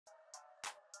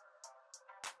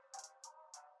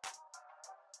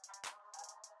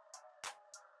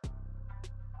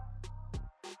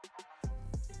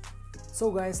So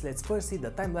guys, let's first see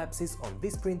the time lapses on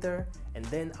this printer and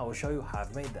then I'll show you how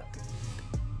I've made them.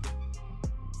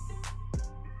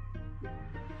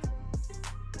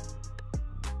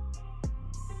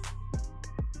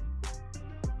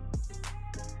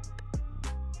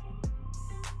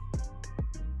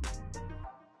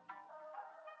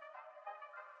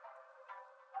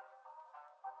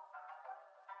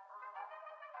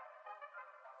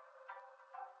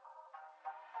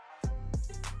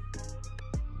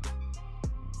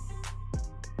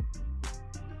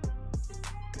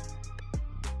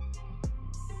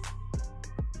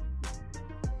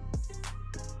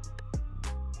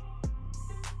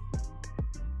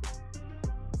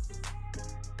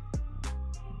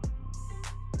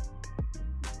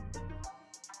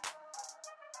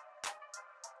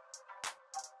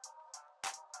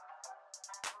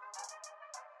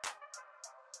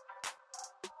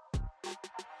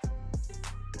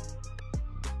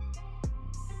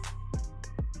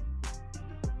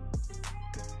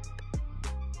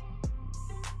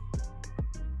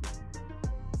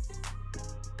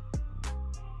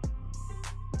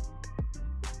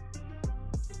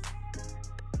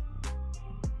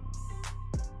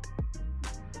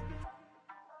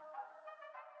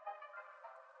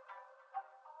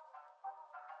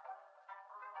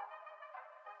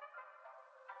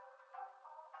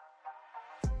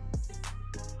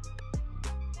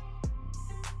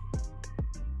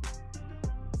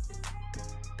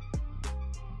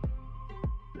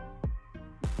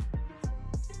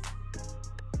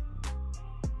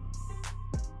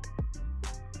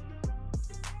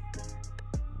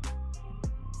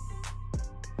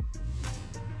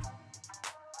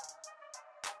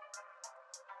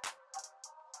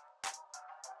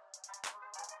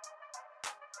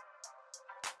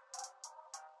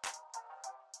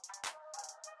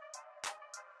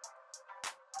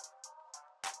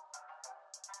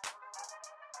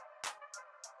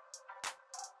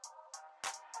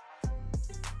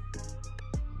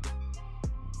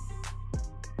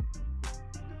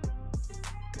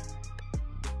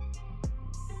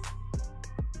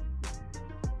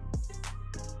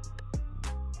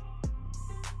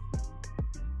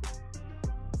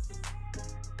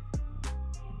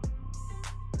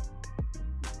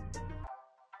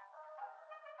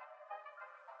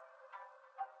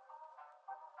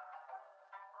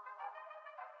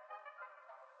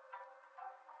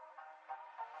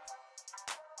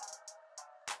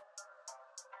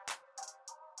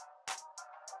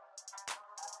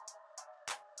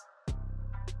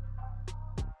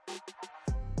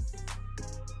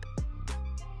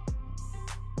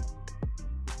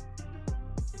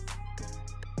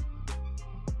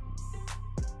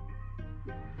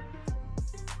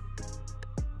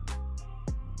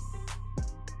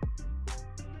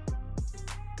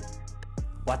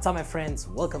 What's up my friends,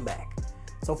 welcome back.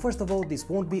 So first of all, this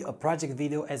won't be a project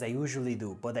video as I usually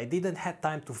do, but I didn't have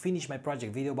time to finish my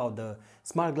project video about the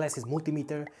smart glasses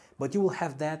multimeter, but you will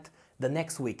have that the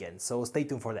next weekend, so stay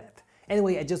tuned for that.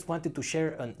 Anyway, I just wanted to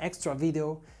share an extra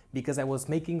video because I was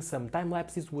making some time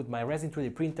lapses with my Resin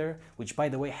 3D printer, which by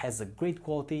the way has a great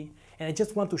quality, and I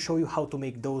just want to show you how to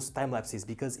make those time lapses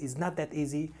because it's not that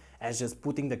easy as just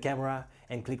putting the camera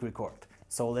and click record.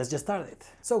 So let's just start it.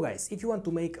 So guys, if you want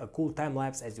to make a cool time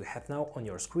lapse as you have now on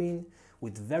your screen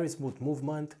with very smooth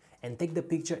movement and take the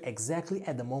picture exactly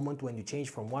at the moment when you change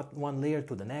from one layer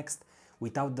to the next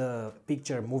without the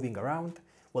picture moving around,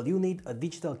 well, you need a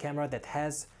digital camera that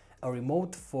has a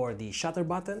remote for the shutter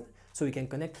button. So you can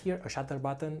connect here a shutter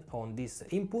button on this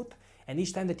input, and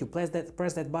each time that you press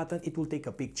that button, it will take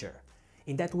a picture.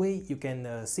 In that way, you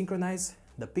can synchronize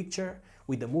the picture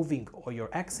with the moving or your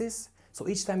axis. So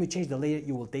each time you change the layer,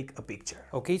 you will take a picture.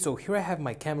 Okay, so here I have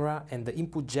my camera and the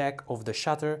input jack of the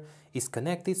shutter is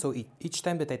connected. So each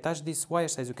time that I touch these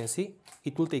wires, as you can see,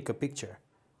 it will take a picture.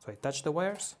 So I touch the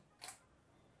wires,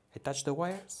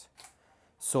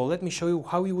 So let me show you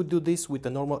how you would do this with a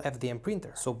normal FDM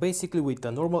printer. So basically with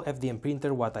a normal FDM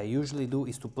printer, what I usually do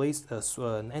is to place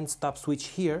an end stop switch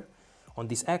here on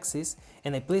this axis,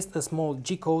 and I placed a small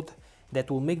G-code that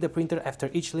will make the printer after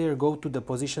each layer go to the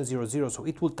position 00, so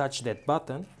it will touch that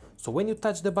button. So when you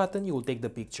touch the button, you will take the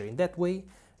picture. In that way,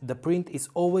 the print is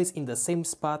always in the same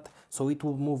spot, so it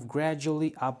will move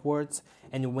gradually upwards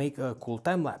and you make a cool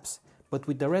time lapse. But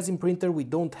with the resin printer, we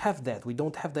don't have that. We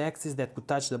don't have the axis that could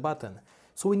touch the button.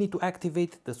 So we need to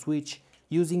activate the switch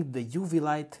using the UV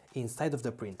light inside of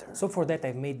the printer. So for that,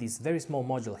 I've made this very small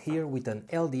module here with an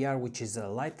LDR, which is a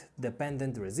light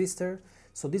dependent resistor.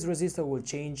 So this resistor will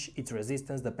change its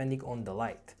resistance depending on the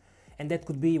light. And that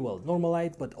could be, well, normal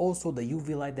light, but also the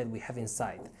UV light that we have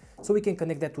inside. So we can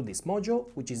connect that to this module,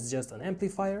 which is just an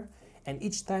amplifier. and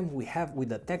each time we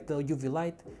detect the UV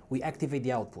light, we activate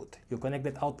the output. You connect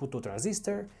that output to a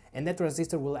transistor, and that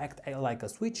transistor will act like a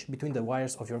switch between the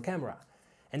wires of your camera.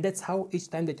 And that's how each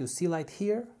time that you see light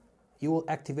here, you will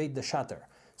activate the shutter.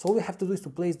 So all we have to do is to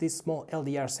place this small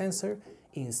LDR sensor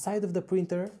inside of the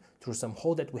printer through some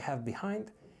hole that we have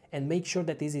behind, and make sure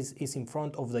that this is in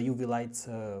front of the UV lights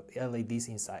LEDs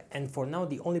inside. And for now,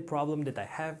 the only problem that I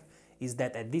have is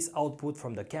that at this output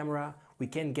from the camera, we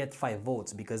can't get 5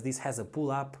 volts because this has a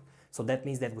pull-up. So that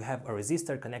means that we have a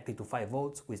resistor connected to 5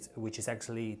 volts, which is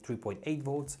actually 3.8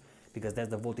 volts, because that's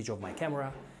the voltage of my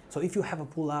camera. So if you have a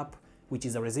pull-up, which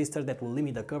is a resistor that will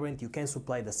limit the current, you can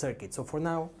supply the circuit. So for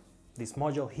now, this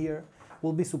module here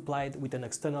will be supplied with an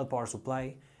external power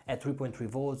supply at 3.3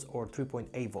 volts or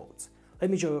 3.8 volts. Let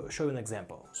me show you an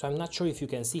example. So I'm not sure if you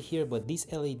can see here, but this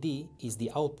LED is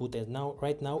the output, and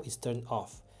right now is turned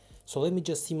off. So let me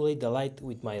just simulate the light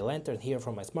with my lantern here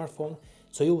from my smartphone.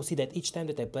 So you will see that each time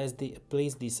that I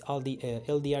place this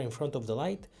LDR in front of the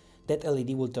light, that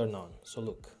LED will turn on. So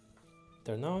look,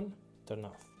 turn on, turn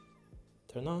off,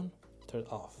 turn on, turn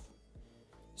off.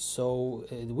 So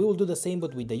we will do the same,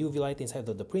 but with the UV light inside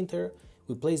of the printer.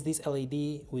 We place this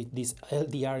LED with this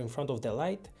LDR in front of the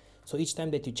light. So each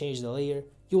time that you change the layer,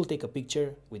 you will take a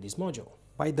picture with this module.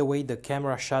 By the way, the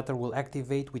camera shutter will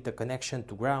activate with a connection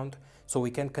to ground, so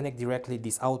we can connect directly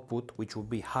this output, which will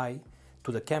be high,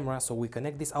 to the camera. So we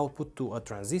connect this output to a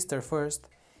transistor first,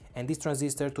 and this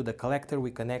transistor to the collector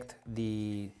we connect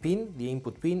the pin, the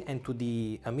input pin, and to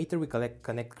the emitter we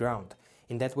connect ground.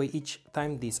 In that way, each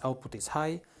time this output is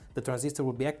high, the transistor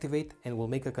will be activated and will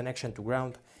make a connection to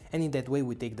ground, and in that way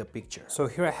we take the picture. So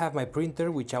here I have my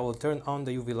printer, which I will turn on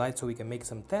the UV light so we can make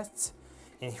some tests.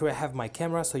 And here I have my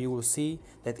camera, so you will see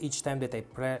that each time that I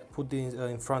put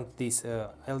in front this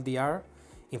LDR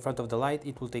in front of the light,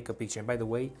 it will take a picture. And by the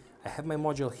way, I have my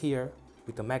module here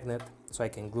with a magnet, so I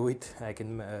can glue it, I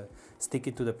can stick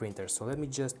it to the printer. So let me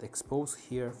just expose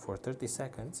here for 30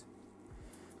 seconds.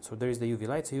 So there is the UV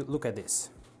light, so you look at this.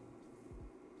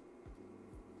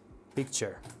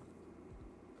 Picture.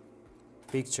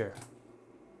 Picture.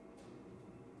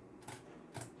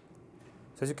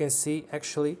 So as you can see,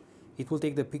 actually, it will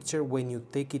take the picture when you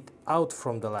take it out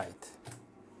from the light,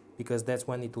 because that's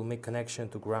when it will make connection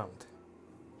to ground.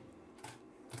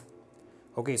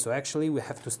 Okay, so actually we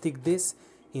have to stick this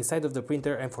inside of the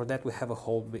printer, and for that we have a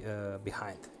hole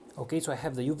behind. Okay, so I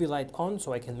have the UV light on,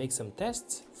 so I can make some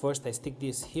tests. First I stick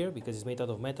this here because it's made out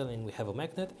of metal and we have a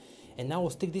magnet, and now I'll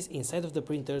stick this inside of the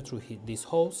printer through these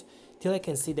holes till I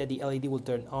can see that the LED will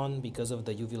turn on because of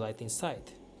the UV light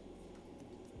inside.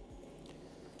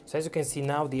 So as you can see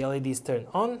now, the LED is turned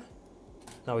on,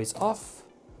 now it's off,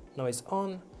 now it's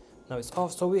on, now it's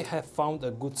off, so we have found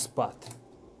a good spot.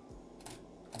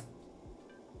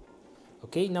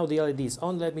 Okay, now the LED is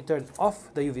on. Let me turn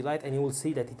off the UV light and you will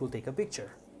see that it will take a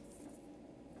picture.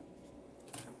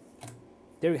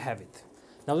 There you have it.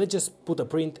 Now let's just put a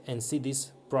print and see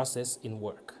this process in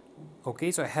work.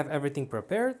 Okay, so I have everything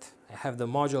prepared. I have the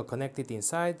module connected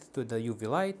inside to the UV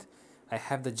light. I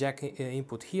have the jack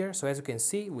input here. So as you can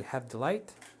see, we have the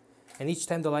light, and each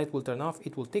time the light will turn off,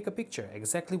 it will take a picture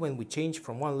exactly when we change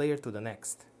from one layer to the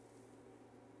next.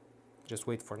 Just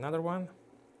wait for another one.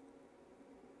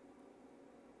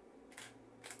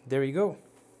 There you go.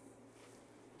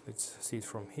 Let's see it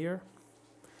from here.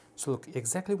 So look,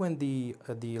 exactly when the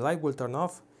light will turn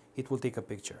off, it will take a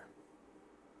picture.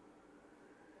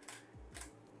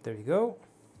 There you go.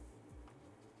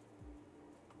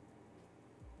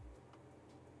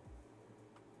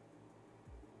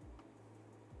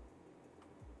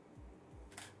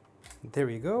 There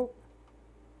you go.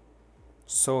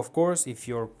 So of course, if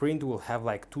your print will have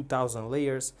like 2000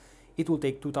 layers, it will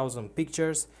take 2000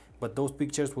 pictures, but those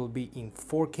pictures will be in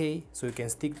 4K, so you can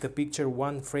stick the picture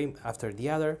one frame after the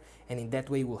other, and in that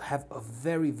way you will have a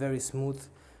very smooth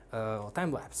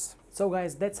time lapse. So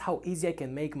guys, that's how easy I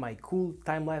can make my cool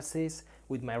time lapses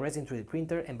with my Resin 3D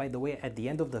printer. And by the way, at the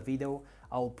end of the video,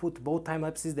 I'll put both time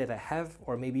lapses that I have,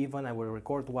 or maybe even I will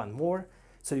record one more,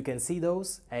 so you can see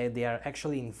those. They are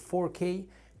actually in 4K,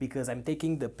 because I'm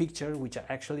taking the picture, which I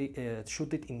actually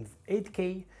shoot it in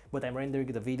 8K, but I'm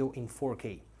rendering the video in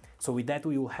 4K. So with that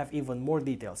we will have even more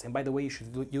details. And by the way, you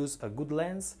should use a good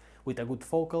lens with a good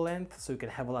focal length so you can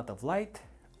have a lot of light.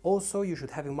 Also, you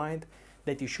should have in mind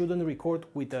that you shouldn't record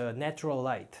with a natural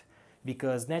light,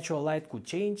 because natural light could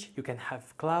change. You can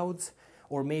have clouds,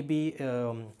 or maybe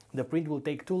the print will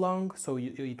take too long, so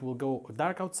it will go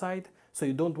dark outside, so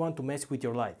you don't want to mess with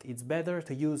your light. It's better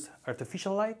to use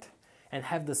artificial light and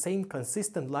have the same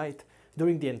consistent light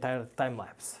during the entire time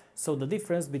lapse. So the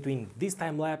difference between this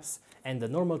time lapse and the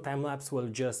normal time lapse will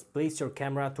just place your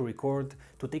camera to record,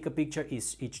 to take a picture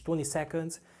each 20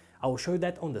 seconds. I will show you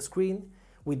that on the screen.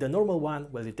 With the normal one,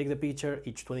 where you take the picture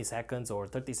each 20 seconds or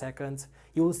 30 seconds,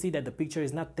 you will see that the picture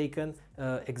is not taken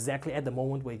exactly at the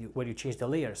moment where you change the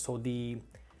layer. So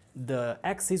the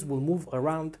axis will move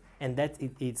around, and that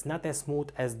it's not as smooth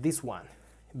as this one.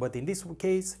 But in this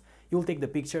case, you'll take the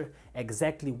picture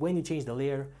exactly when you change the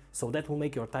layer, so that will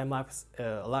make your time-lapse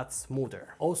a lot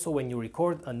smoother. Also, when you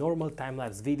record a normal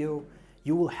time-lapse video,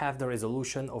 you will have the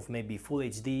resolution of maybe Full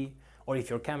HD, or if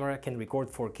your camera can record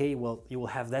 4K, well, you will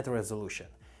have that resolution.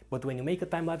 But when you make a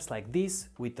time-lapse like this,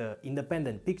 with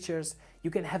independent pictures, you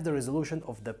can have the resolution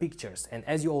of the pictures. And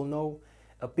as you all know,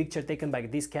 a picture taken by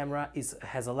this camera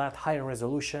has a lot higher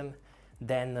resolution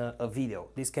than a video.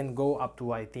 This can go up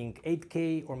to, I think,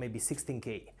 8K or maybe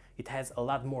 16K. It has a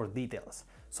lot more details.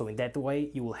 So in that way,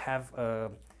 you will have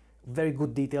very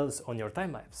good details on your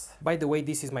time-lapse. By the way,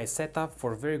 this is my setup.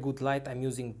 For very good light, I'm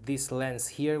using this lens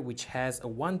here, which has a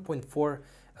 1.4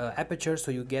 aperture, so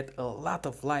you get a lot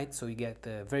of light, so you get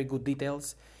very good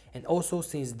details. And also,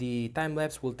 since the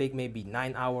time-lapse will take maybe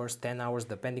 9 hours, 10 hours,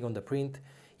 depending on the print,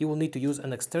 you will need to use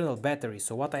an external battery.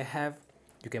 So what I have,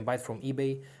 you can buy it from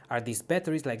eBay, are these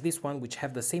batteries like this one, which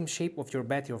have the same shape of your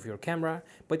battery of your camera,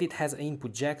 but it has an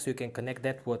input jack, so you can connect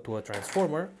that to a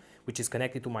transformer, which is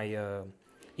connected to my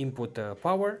input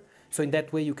power. So in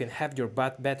that way you can have your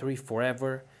battery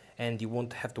forever and you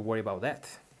won't have to worry about that.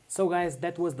 So guys,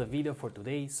 that was the video for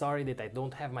today. Sorry that I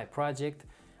don't have my project.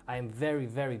 I am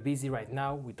very busy right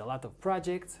now with a lot of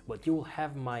projects, but you will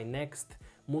have my next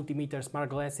multimeter smart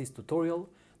glasses tutorial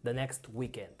the next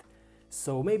weekend.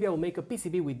 So maybe I'll make a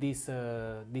PCB with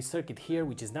this circuit here,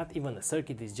 which is not even a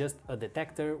circuit, it's just a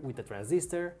detector with a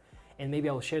transistor, and maybe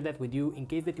I'll share that with you in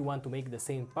case that you want to make the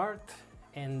same part,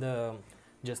 and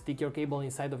just stick your cable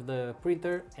inside of the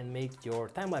printer and make your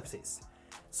time lapses.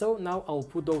 So now I'll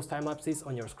put those time lapses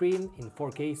on your screen in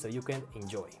 4K so you can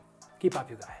enjoy. Keep up,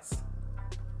 you guys!